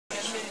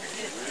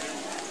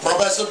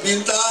Professor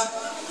Binta,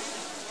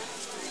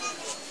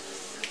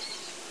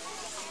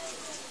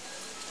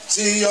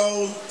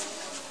 CEO,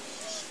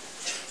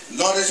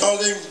 Northeast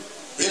Holding,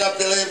 Peter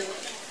Philip,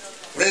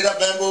 Rita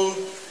Bamboo,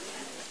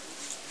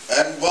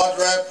 and Board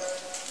Rep,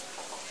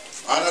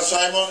 Anna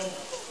Simon,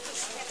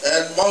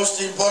 and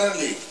most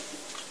importantly,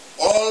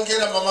 all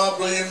get a mama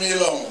blowing me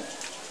along.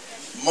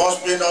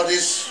 Most be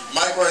noticed,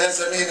 micro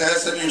SME and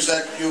SME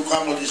said you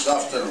come this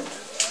afternoon.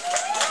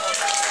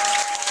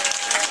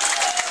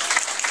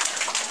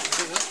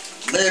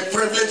 May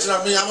privilege na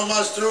mi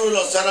amamas through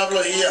lo sarab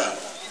lo here.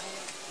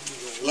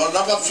 Lo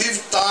number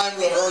 5th time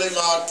lo early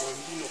mat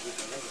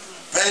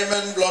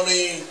payment lo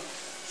mi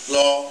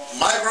lo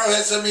micro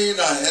SME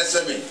na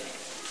SME.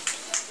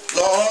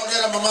 Lo all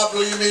get a mama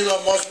blue me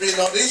lo must be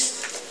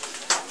noticed,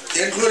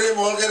 including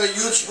all get a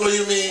huge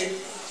blue me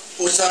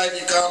usai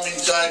di come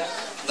inside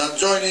na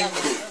joining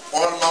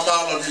all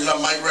mama lo di la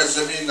micro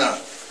SME na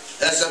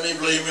SME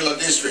blue me lo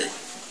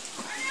district.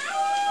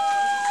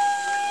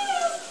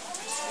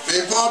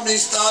 Before me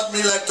start,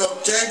 me like to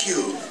thank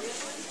you.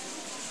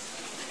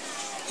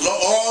 Lo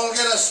all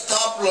get a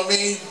stop lo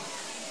me.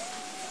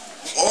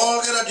 All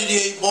get a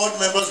DDA board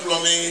members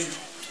lo me.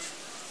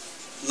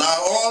 Now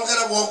all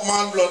get a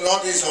workman lo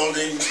Northeast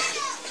Holding.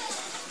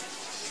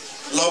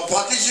 Lo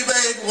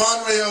participate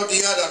one way or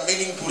the other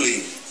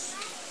meaningfully.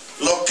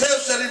 Lo keep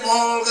sending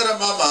all get a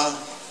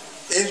mama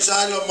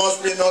inside lo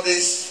must be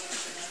noticed.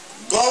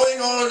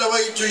 Going all the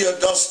way to your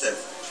doorstep.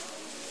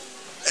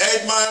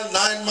 8 mile,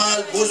 9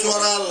 mile,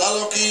 Buswara,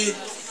 Laloki,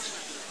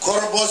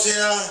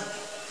 Korobosia,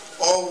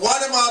 or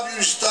whatever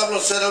you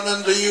establish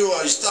settlement to you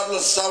or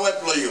establish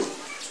Sawat for you.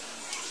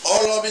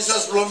 All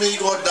officers for me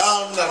go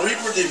down and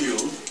recruiting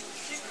you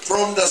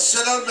from the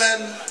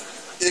settlement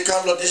they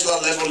come to this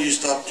level you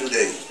start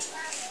today.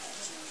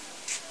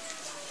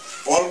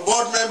 All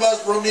board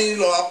members for me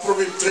are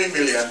approving 3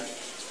 million.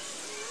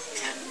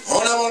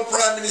 Honorable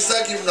Prime Minister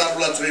give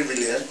Narbla 3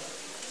 million.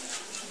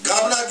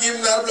 Governor give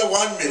Narbla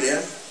 1 million.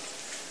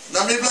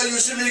 Now maybe you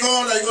see me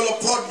going, I go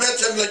to Port Betch,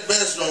 I'm like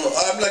best, no,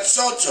 I'm like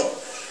Socho.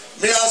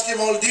 May ask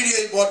him all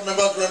DDA board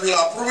members, maybe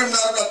approve him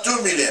now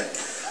 2 million.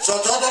 So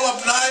total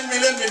of 9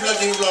 million, maybe like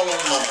him blah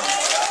mama.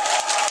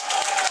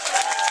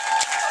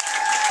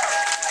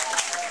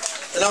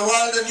 And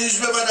while the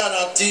newspaper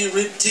and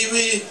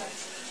TV,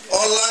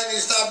 online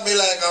is not me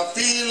like a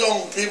feel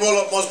long people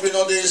must be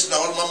noticed, now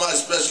all mama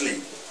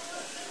especially.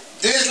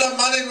 This is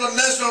money from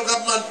national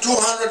government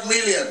 200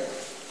 million.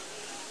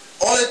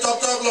 Only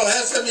talk lo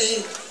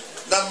SME.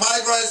 The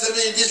micro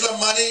SME, this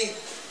money,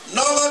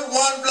 no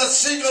one plus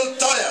single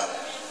toya.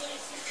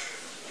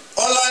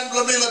 All I'm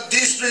going to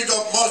district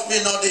of must be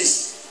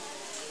noticed.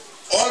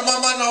 All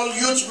mama and all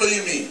youths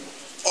believe me.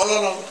 All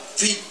on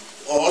feet,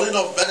 all in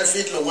of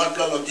benefit of one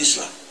plus of this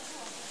land.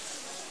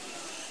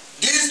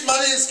 This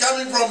money is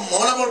coming from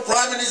Honorable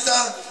Prime Minister,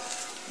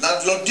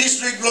 not lo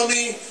district below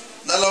me,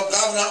 not lo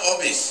governor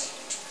office.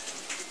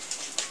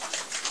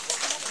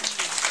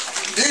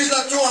 This is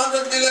the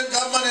 200 million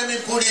government and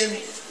we put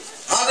in.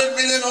 100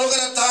 million all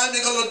the time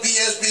because of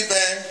BSB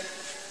bank,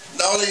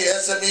 now only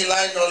SME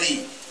line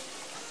only.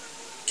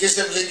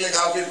 Kiss them leaking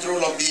out through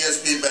the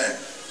BSB bank.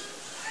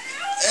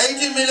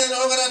 80 million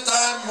all the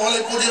time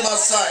only put him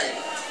aside.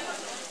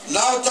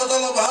 Now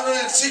total of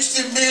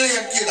 160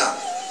 million kina.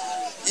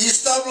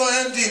 Istablo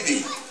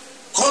NDB.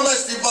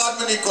 Commerce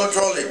Department is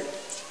controlling.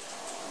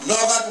 No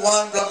got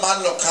one bla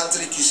man lo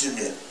country kiss him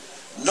yet.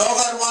 No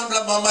got one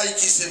bla mama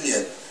kiss him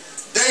yet.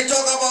 They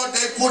talk about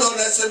they put on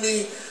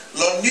SME.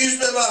 No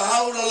newspaper,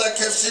 how no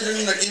like kept sitting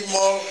in the give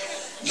more.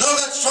 No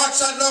got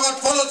structure, no got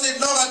policy,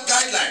 no got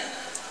guideline.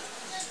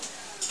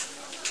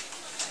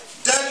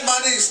 That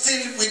money is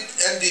still with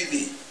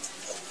NDB.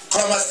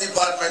 Commerce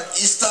Department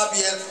is stop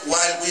yet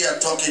while we are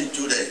talking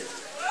today.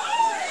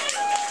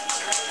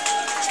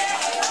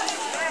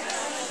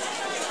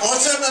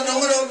 Also, the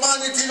number of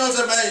money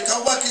Tino's America,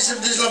 Kaupa kiss him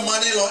this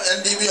money lo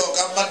NDB or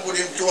government put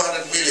him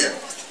 200 million.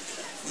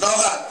 No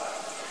got.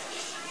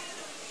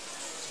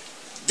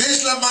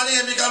 This money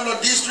has become a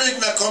district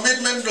and a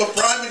commitment to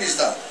Prime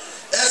Minister.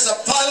 As a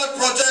pilot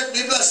project,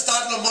 people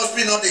start must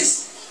be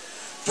noticed.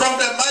 From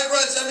the micro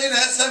SME and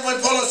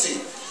SME policy,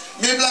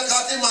 people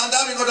Kati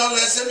Manda, we go down to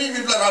SME,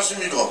 people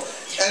Rashimido.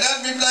 And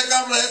then people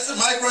come to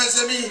micro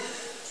SME,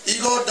 he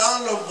go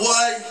down the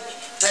boy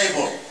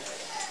table.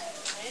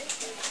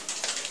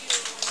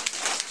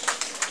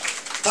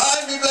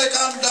 Time people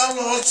come down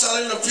to all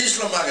selling the fish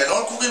market,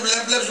 all cooking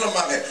lamps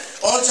market,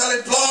 all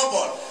selling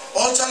flower,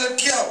 all selling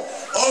cow.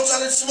 All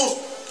solid smoke.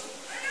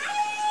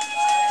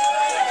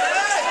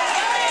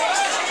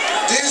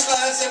 This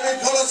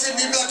SME policy,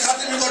 people are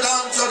cutting me go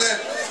down so that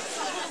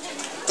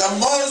the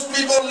most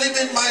people live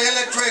in my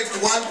electorate,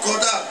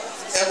 1/4,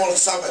 about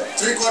 7.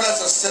 3/4 are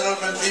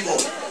settlement people.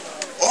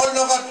 All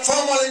know got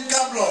formal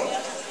income loan.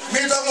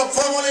 Me talk of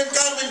formal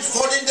income in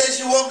 14 days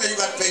you work, then you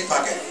got paid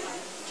packet.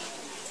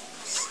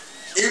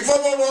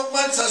 Informal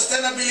workman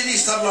sustainability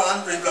is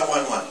 100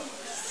 1.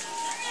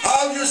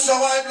 How you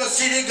survive the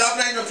city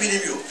governor in the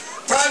PDU?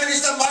 Prime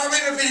Minister Moresby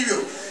in the PDU.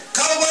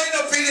 Kaupa in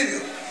the PDU.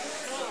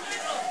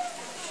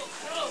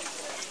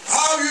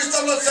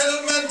 established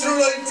settlement through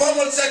the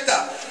informal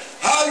sector.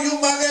 How you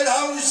market,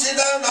 how you sit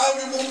down, how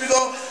you move to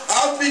go,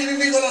 how beginning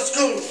to go to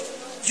school.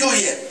 You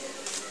here.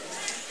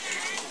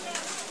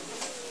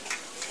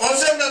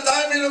 Also, the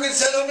time you look at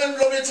settlement,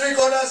 will be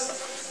 3/4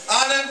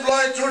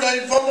 unemployed through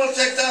the informal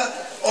sector,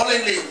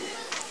 only.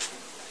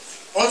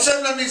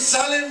 Also, the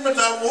Salim,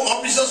 the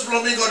officers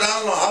will go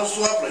down, house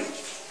to apply.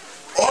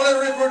 All are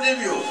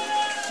recruiting you.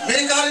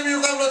 Me carrying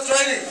you come to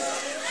training.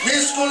 Me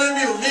schooling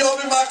you. Me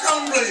open my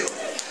account for you.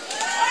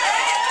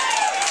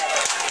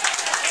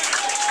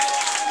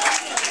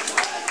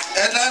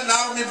 And then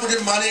now me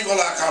putting money go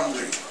account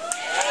for you.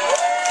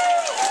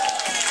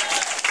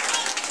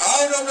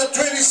 Out of the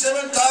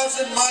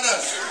 27,000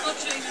 mothers,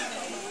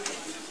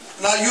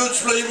 now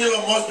youth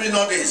will must be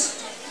noticed.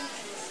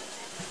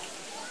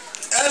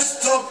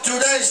 As of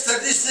today,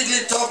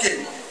 statistically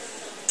talking,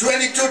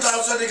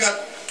 22,000 they got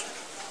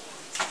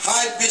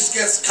high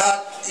biscuits card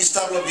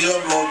established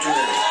beyond road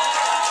today.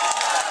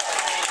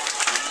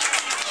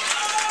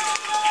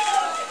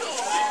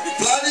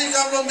 Planning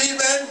come from me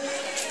bank,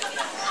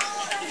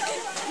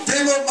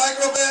 Timber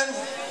Micro Bank,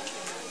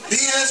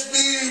 BSB,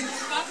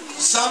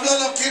 Samla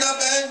Lokina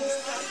Bank,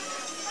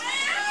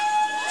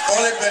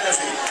 all in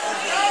benefit.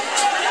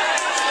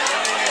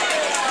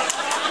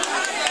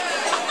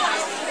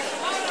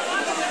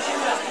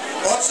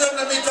 What's up,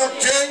 let me talk,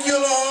 thank you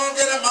all,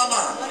 get a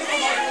mama.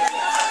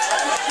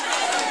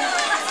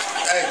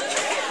 Hey.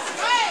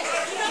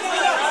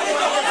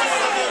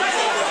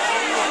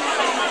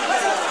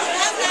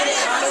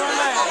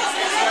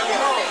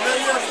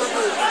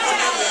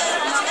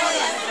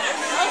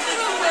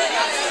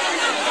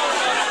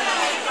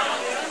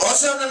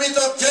 Awesome, let me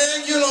talk,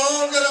 thank you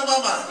all, get a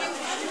mama.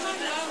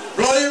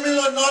 Blow you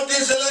will not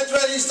this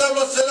electric,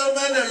 establish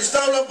settlement,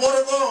 establish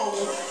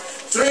Borgo,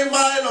 3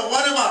 mile or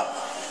 1 mile.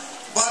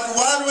 But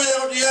one way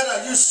or the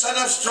other, you stand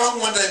up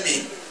strong what I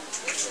mean.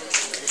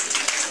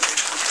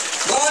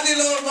 Bloody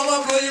Lord,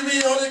 Mama, blow you me,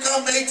 only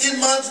come 18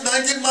 months,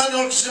 19 months,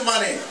 all this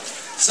money.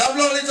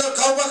 Some Lord, little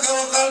Kaupa,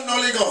 no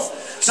ligo.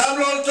 Some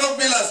Lord talk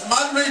milas,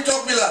 man, blow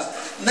talk milas,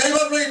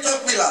 neighbor, blow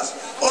talk milas.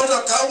 Or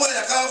the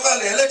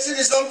Kaupa,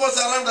 election is almost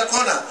around the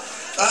corner.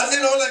 I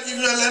didn't know like if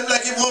you left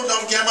like you moved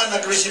on Gaman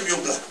and Grishim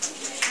Yugla.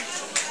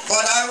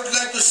 But I would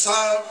like to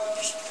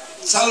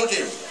salute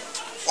him.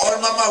 Or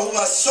Mama, who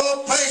was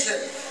so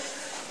patient.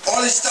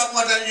 All his stuff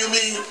what you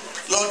mean,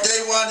 Lord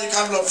day one he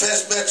come Lord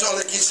first batch all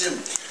kiss him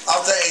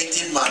after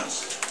 18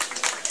 months.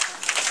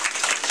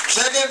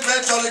 Second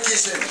batch all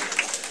kiss him.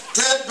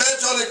 Third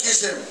batch all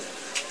kiss him.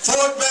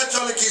 Fourth batch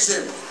all kiss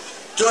him.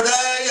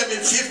 Today I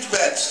mean 5th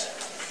batch.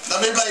 Now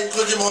maybe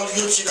including all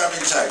youths who come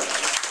inside.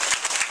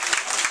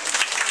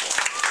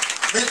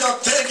 We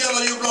talk thank you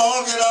all you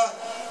all get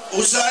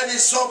Usaid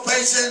is so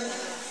patient,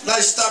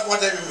 nice stuff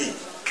what you mean.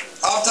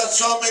 After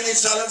so many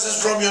challenges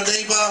from your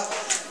neighbor,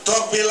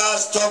 talk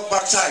villas, talk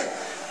backside.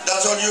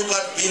 That's all you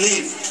got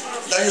believe.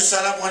 Now you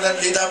stand up when that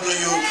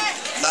DW,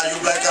 now you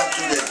black up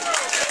today.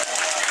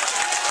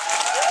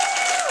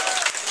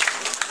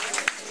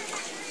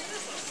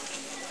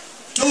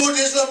 Two,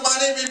 this is the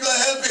money people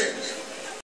are helping.